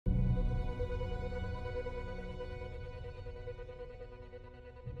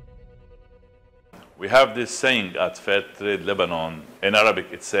We have this saying at Fair Trade Lebanon. In Arabic,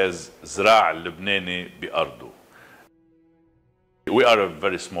 it says, "Zra' al-Libnani bi-ardu." We are a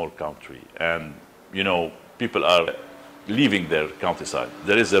very small country, and people are leaving their countryside.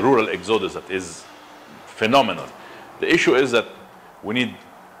 There is a rural exodus that is phenomenal. The issue is that we need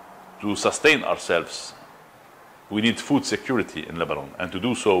to sustain ourselves. We need food security in Lebanon, and to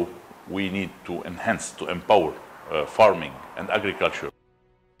do so, we need to enhance, to empower farming and agriculture.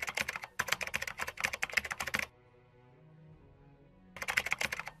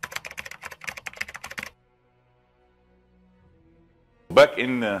 Back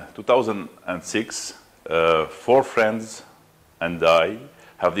in 2006, 4 friends and I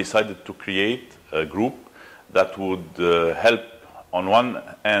have decided to create a group that would help, on one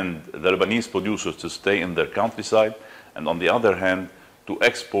hand, the Lebanese producers to stay in their countryside, and on the other hand, to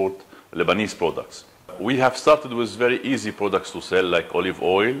export Lebanese products. We have started with very easy products to sell, like olive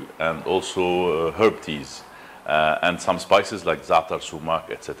oil and also herb teas, and some spices like za'atar, sumac,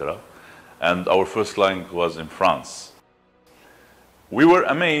 etc. And our first client was in France. We were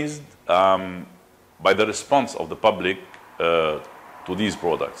amazed by the response of the public to these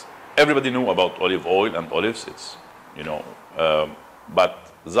products. Everybody knew about olive oil and olives,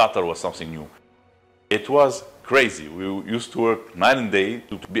 but za'atar was something new. It was crazy. We used to work night and day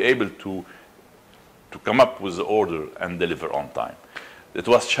to be able to come up with the order and deliver on time. It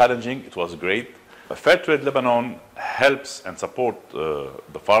was challenging, it was great. Fair Trade Lebanon helps and support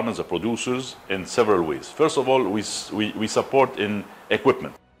the farmers, the producers, in several ways. First of all, we support in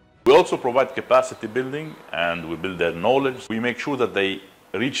equipment. We also provide capacity building, and we build their knowledge. We make sure that they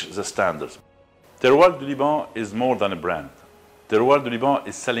reach the standards. Terroirs du Liban is more than a brand. Terroirs du Liban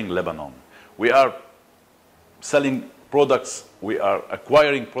is selling Lebanon. We are selling products, we are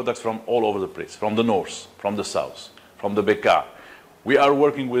acquiring products from all over the place, from the north, from the south, from the Bekaa. We are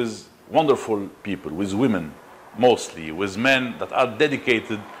working with wonderful people, with women mostly, with men that are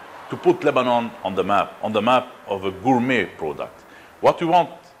dedicated to put Lebanon on the map of a gourmet product. What we want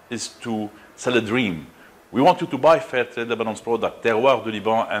is to sell a dream. We want you to buy Fair Trade Lebanon's product, Terroirs du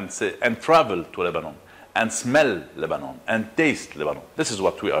Liban, and travel to Lebanon, and smell Lebanon, and taste Lebanon. This is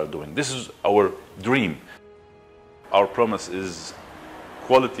what we are doing. This is our dream. Our promise is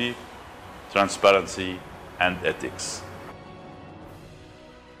quality, transparency, and ethics.